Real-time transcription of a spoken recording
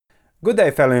Good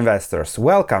day, fellow investors.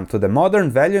 Welcome to the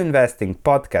Modern Value Investing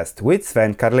podcast with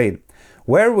Sven Karlin,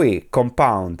 where we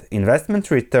compound investment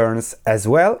returns as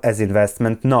well as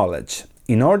investment knowledge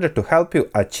in order to help you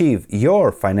achieve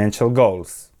your financial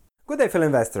goals. Good day, fellow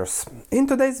investors. In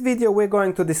today's video, we're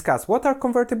going to discuss what are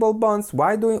convertible bonds,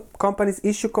 why do companies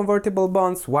issue convertible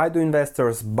bonds, why do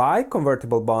investors buy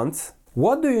convertible bonds,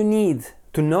 what do you need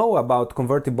to know about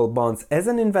convertible bonds as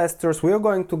an investor. We are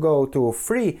going to go through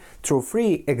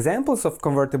three examples of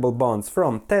convertible bonds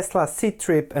from Tesla,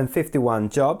 Ctrip and 51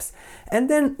 Jobs, and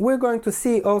then we're going to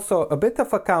see also a bit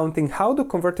of accounting, how do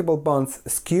convertible bonds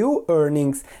skew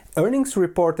earnings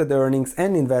reported earnings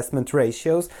and investment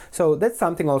ratios. So that's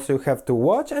something also you have to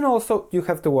watch, and also you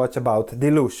have to watch about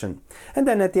dilution. And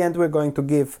then at the end we're going to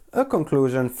give a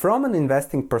conclusion from an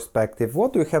investing perspective,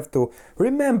 what do you have to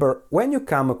remember when you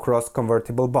come across convertible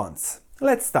bonds.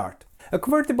 Let's start. A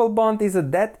convertible bond is a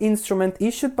debt instrument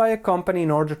issued by a company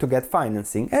in order to get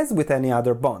financing, as with any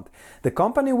other bond. The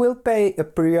company will pay a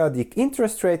periodic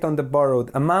interest rate on the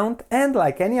borrowed amount, and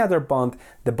like any other bond,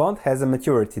 the bond has a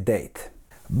maturity date.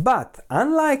 But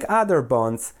unlike other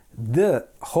bonds, the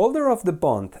holder of the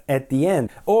bond at the end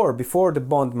or before the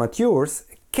bond matures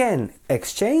can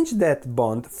exchange that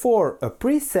bond for a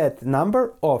preset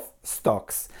number of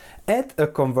stocks at a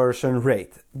conversion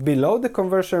rate. Below the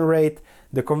conversion rate,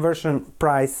 the conversion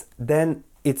price, then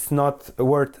it's not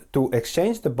worth to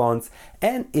exchange the bonds,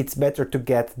 and it's better to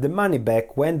get the money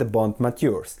back when the bond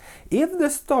matures. If the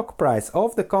stock price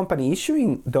of the company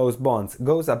issuing those bonds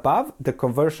goes above the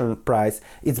conversion price,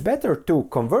 it's better to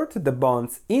convert the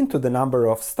bonds into the number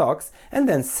of stocks and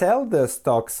then sell the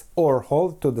stocks or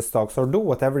hold to the stocks or do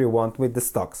whatever you want with the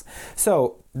stocks.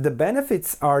 So the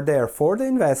benefits are there for the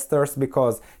investors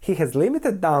because he has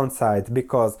limited downside,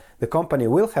 because the company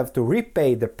will have to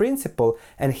repay the principal,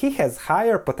 and he has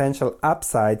higher potential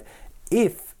upside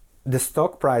if the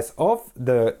stock price of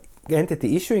the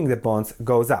entity issuing the bonds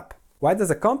goes up. Why does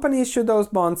a company issue those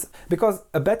bonds? Because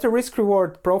a better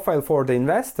risk-reward profile for the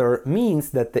investor means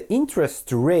that the interest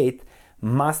rate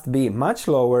must be much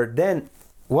lower than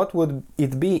what would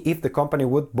it be if the company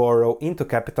would borrow into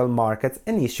capital markets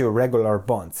and issue regular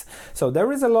bonds. So there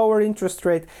is a lower interest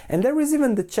rate, and there is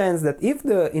even the chance that if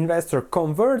the investor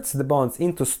converts the bonds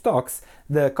into stocks,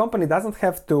 the company doesn't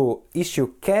have to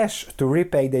issue cash to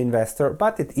repay the investor,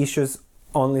 but it issues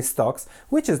only stocks,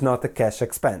 which is not a cash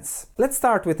expense. Let's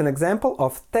start with an example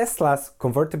of Tesla's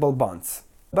convertible bonds.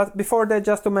 But before that,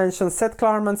 just to mention, Seth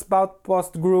Klarman's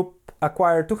Baupost Group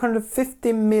acquired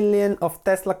 250 million of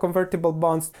Tesla convertible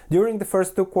bonds during the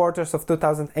first 2 quarters of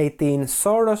 2018.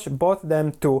 Soros bought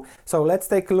them too. So let's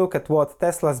take a look at what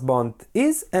Tesla's bond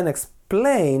is and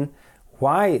explain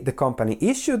why the company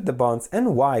issued the bonds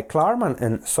and why Klarman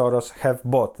and Soros have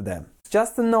bought them.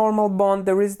 Just a normal bond.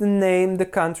 There is the name, the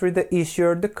country, the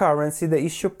issuer, the currency, the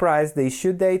issue price, the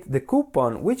issue date, the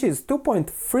coupon, which is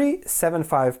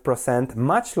 2.375%,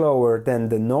 much lower than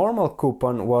the normal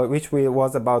coupon, which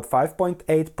was about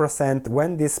 5.8%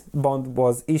 when this bond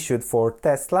was issued for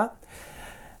Tesla.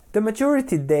 The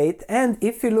maturity date, and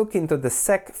if you look into the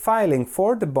SEC filing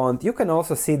for the bond, you can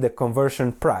also see the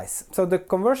conversion price. So the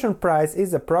conversion price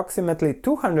is approximately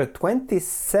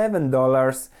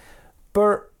 $227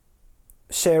 per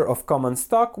share of common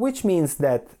stock, which means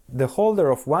that the holder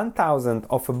of 1,000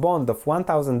 of a bond of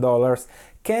 $1,000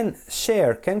 can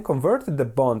convert the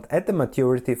bond at the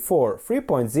maturity for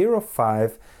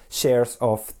 3.05 shares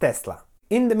of Tesla.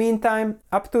 In the meantime,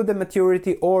 up to the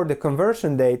maturity or the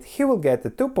conversion date, he will get a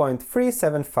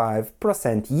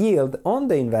 2.375% yield on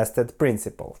the invested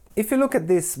principal. If you look at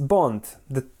this bond,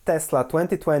 the Tesla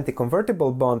 2020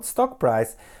 convertible bond stock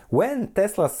price, when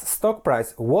Tesla's stock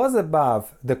price was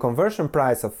above the conversion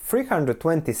price of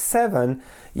 327,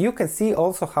 you can see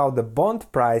also how the bond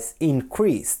price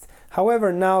increased.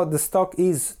 However, now the stock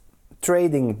is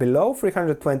trading below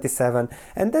 327,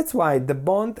 and that's why the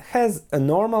bond has a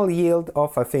normal yield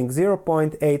of I think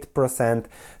 0.8%,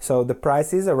 so the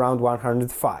price is around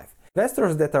 105.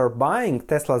 Investors that are buying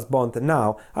Tesla's bond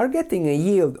now are getting a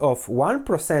yield of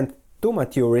 1% to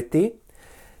maturity,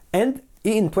 and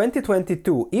in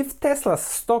 2022, if Tesla's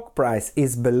stock price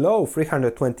is below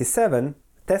 327,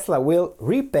 Tesla will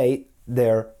repay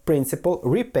their principal,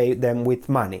 repay them with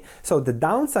money. So the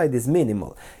downside is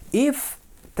minimal. If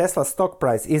Tesla's stock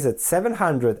price is at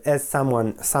 700, as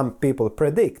some people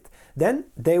predict, then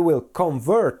they will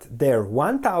convert their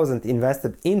 1,000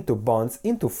 invested into bonds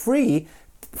into 3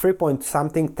 point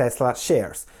something Tesla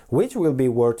shares, which will be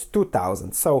worth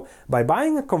 2,000. So by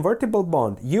buying a convertible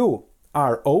bond, you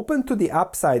are open to the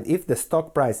upside if the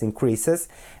stock price increases,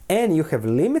 and you have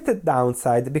limited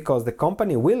downside because the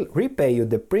company will repay you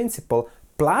the principal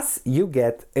plus you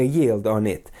get a yield on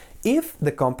it. If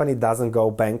the company doesn't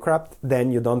go bankrupt,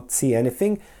 then you don't see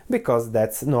anything, because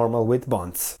that's normal with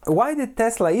bonds. Why did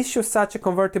Tesla issue such a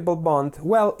convertible bond?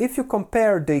 Well, if you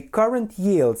compare the current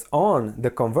yields on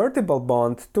the convertible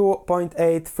bond, 2.8,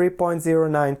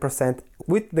 3.09%,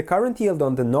 with the current yield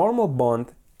on the normal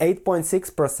bond,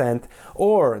 8.6%,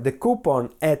 or the coupon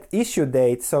at issue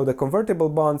date, so the convertible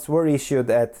bonds were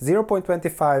issued at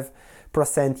 0.25%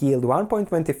 yield,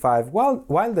 1.25,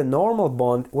 while the normal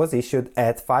bond was issued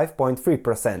at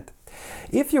 5.3%.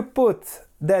 If you put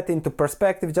that into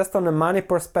perspective, just on a money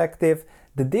perspective,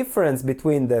 the difference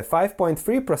between the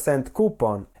 5.3%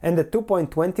 coupon and the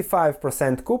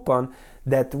 2.25% coupon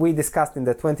that we discussed in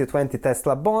the 2020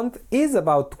 Tesla bond is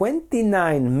about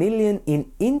 29 million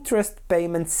in interest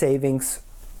payment savings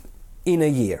in a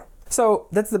year. So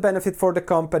that's the benefit for the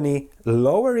company.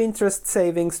 Lower interest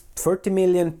savings, 30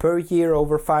 million per year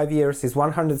over 5 years is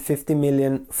 150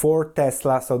 million for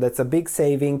Tesla, so that's a big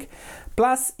saving.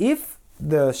 Plus, if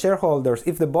the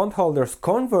bondholders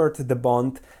convert the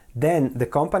bond, then the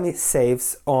company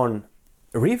saves on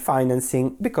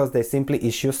refinancing, because they simply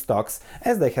issue stocks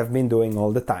as they have been doing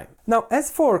all the time. Now, as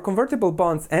for convertible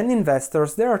bonds and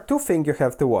investors, there are two things you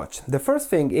have to watch. The first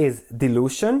thing is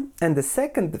dilution, and the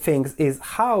second thing is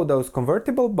how those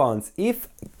convertible bonds, if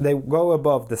they go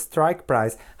above the strike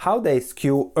price, how they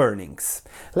skew earnings.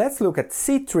 Let's look at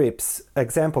Ctrip's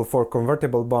example for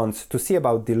convertible bonds to see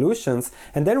about dilutions,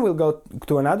 and then we'll go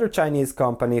to another Chinese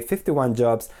company, 51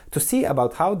 Jobs, to see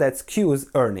about how that skews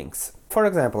earnings. For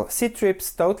example,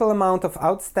 Ctrip's total amount of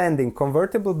outstanding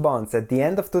convertible bonds at the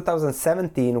end of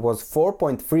 2017 was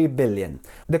 4.3 billion.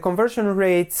 The conversion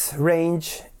rates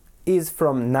range is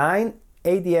from 9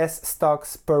 ADS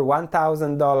stocks per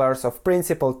 $1,000 of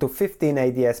principal to 15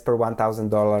 ADS per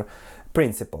 $1,000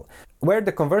 principal, where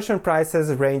the conversion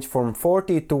prices range from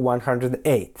 40 to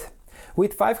 108.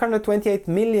 With 528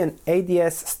 million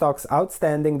ADS stocks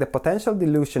outstanding, the potential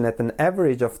dilution at an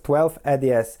average of 12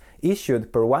 ADS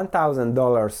issued per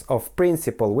 $1,000 of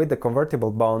principal with the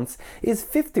convertible bonds is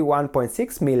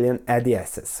 51.6 million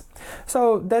ADSs.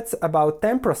 So that's about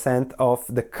 10% of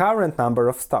the current number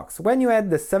of stocks. When you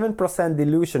add the 7%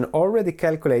 dilution already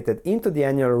calculated into the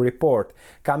annual report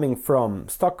coming from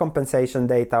stock compensation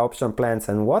data, option plans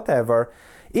and whatever,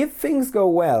 if things go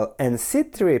well and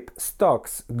Ctrip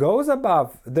stocks goes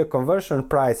above the conversion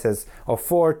prices of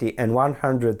 40 and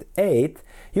 108,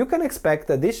 you can expect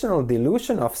additional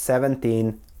dilution of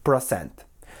 17%.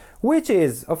 Which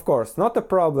is, of course, not a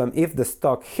problem if the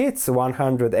stock hits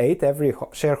 108, every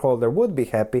shareholder would be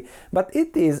happy, but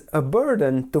it is a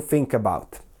burden to think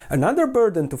about. Another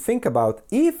burden to think about,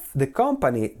 if the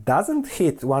company doesn't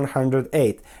hit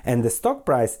 108 and the stock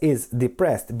price is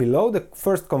depressed below the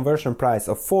first conversion price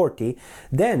of 40,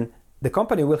 then the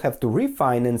company will have to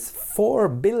refinance 4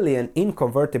 billion in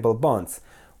convertible bonds,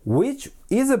 which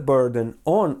is a burden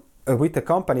on with a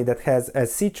company that has,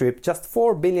 as Ctrip, just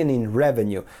 4 billion in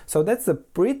revenue. So that's a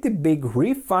pretty big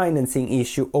refinancing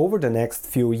issue over the next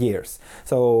few years.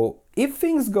 So if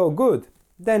things go good,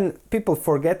 then people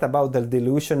forget about the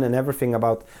dilution and everything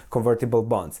about convertible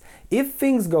bonds. If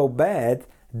things go bad,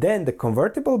 then the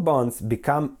convertible bonds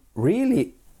become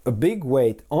really a big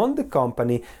weight on the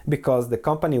company, because the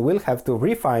company will have to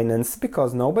refinance,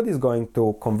 because nobody's going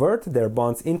to convert their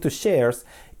bonds into shares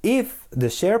if the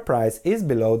share price is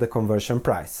below the conversion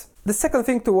price. The second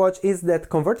thing to watch is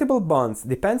that convertible bonds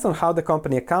depends on how the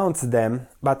company accounts them,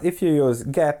 but if you use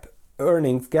GAAP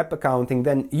earnings, GAAP accounting,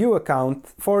 then you account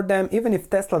for them even if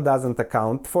Tesla doesn't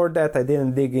account for that. I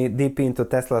didn't dig deep into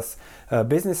Tesla's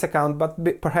business account,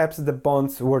 but perhaps the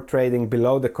bonds were trading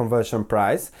below the conversion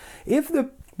price. If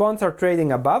the bonds are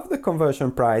trading above the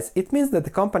conversion price, it means that the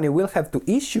company will have to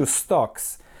issue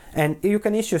stocks, and you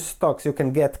can issue stocks, you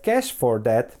can get cash for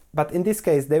that, but in this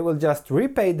case they will just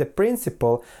repay the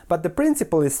principal, but the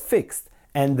principal is fixed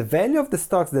and the value of the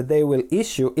stocks that they will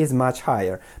issue is much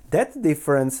higher. That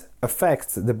difference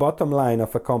affects the bottom line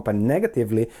of a company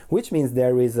negatively, which means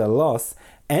there is a loss,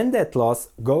 and that loss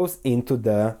goes into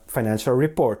the financial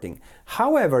reporting.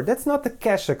 However, that's not a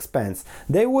cash expense.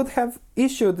 They would have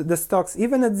issued the stocks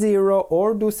even at zero,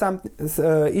 or do some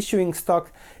issuing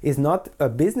stock is not a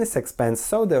business expense,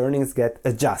 so the earnings get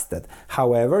adjusted.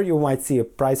 However, you might see a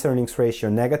price earnings ratio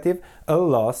negative, a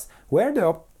loss, where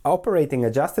the operating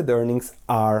adjusted earnings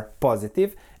are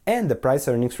positive and the price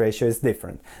earnings ratio is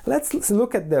different. Let's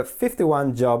look at the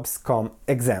 51Jobs.com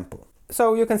example.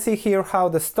 So you can see here how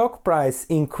the stock price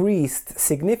increased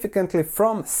significantly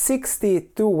from 60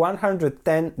 to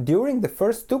 110 during the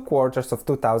first 2 quarters of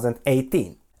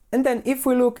 2018. And then if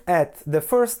we look at the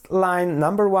first line,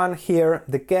 number one here,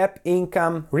 the GAAP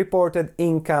income, reported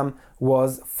income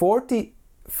was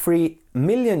 43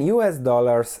 million US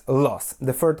dollars loss,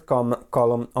 the third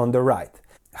column on the right.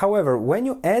 However, when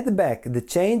you add back the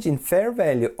change in fair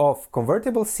value of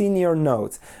convertible senior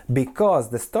notes because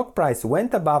the stock price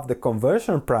went above the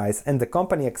conversion price and the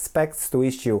company expects to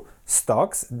issue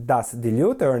stocks, thus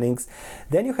dilute earnings,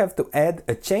 then you have to add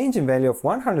a change in value of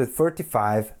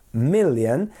 135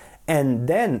 million, and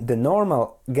then the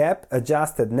normal GAAP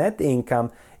adjusted net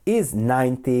income is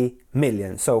 90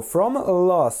 million. So from a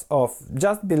loss of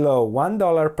just below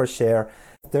 $1 per share,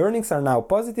 the earnings are now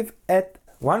positive at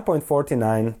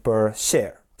 1.49 per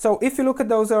share. So if you look at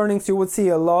those earnings, you would see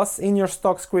a loss in your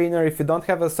stock screener. If you don't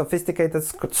have a sophisticated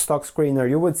stock screener,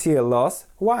 you would see a loss,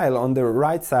 while on the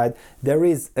right side there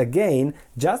is a gain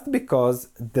just because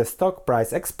the stock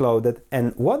price exploded,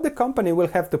 and what the company will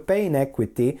have to pay in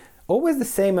equity, always the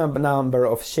same number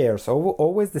of shares,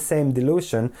 always the same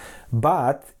dilution,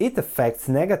 but it affects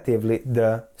negatively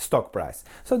the stock price.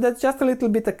 So that's just a little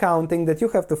bit accounting that you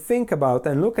have to think about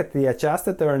and look at the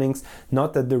adjusted earnings,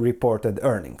 not at the reported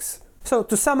earnings. So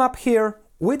to sum up here,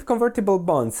 with convertible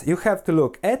bonds, you have to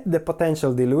look at the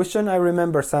potential dilution. I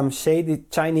remember some shady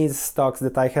Chinese stocks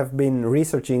that I have been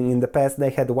researching in the past.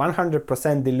 They had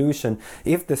 100% dilution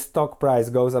if the stock price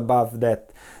goes above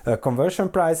that conversion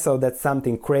price. So that's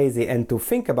something crazy and to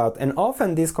think about. And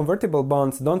often these convertible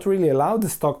bonds don't really allow the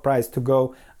stock price to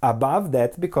go above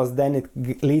that, because then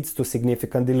it leads to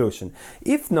significant dilution.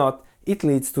 If not, it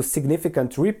leads to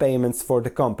significant repayments for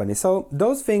the company. So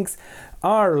those things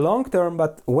are long term,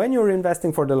 but when you're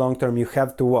investing for the long term, you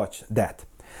have to watch that.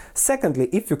 Secondly,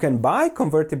 if you can buy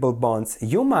convertible bonds,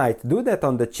 you might do that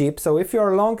on the cheap. So if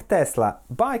you're long Tesla,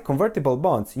 buy convertible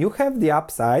bonds. You have the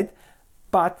upside,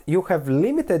 but you have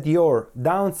limited your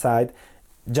downside,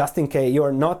 just in case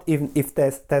you're not, even if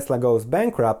Tesla goes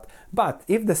bankrupt. But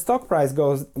if the stock price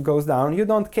goes down, you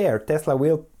don't care. Tesla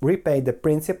will repay the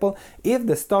principal. If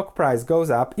the stock price goes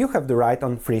up, you have the right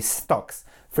on free stocks,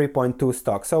 3.2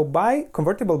 stocks. So buy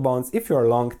convertible bonds if you're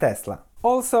long Tesla.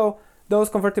 Also, those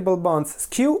convertible bonds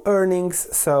skew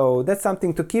earnings, so that's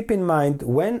something to keep in mind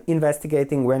when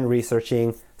investigating, when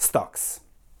researching stocks.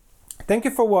 Thank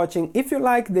you for watching. If you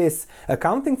like this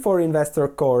Accounting for Investor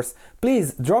course,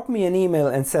 please drop me an email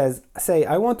and say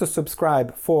I want to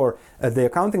subscribe for the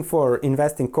Accounting for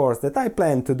Investing course that I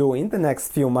plan to do in the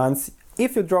next few months.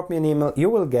 If you drop me an email, you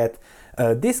will get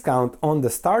a discount on the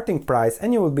starting price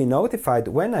and you will be notified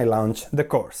when I launch the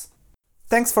course.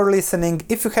 Thanks for listening.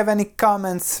 If you have any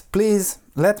comments, please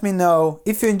let me know.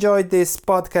 If you enjoyed this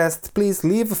podcast, please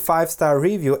leave a 5-star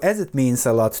review, as it means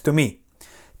a lot to me.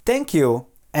 Thank you.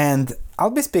 And I'll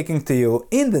be speaking to you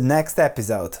in the next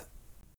episode.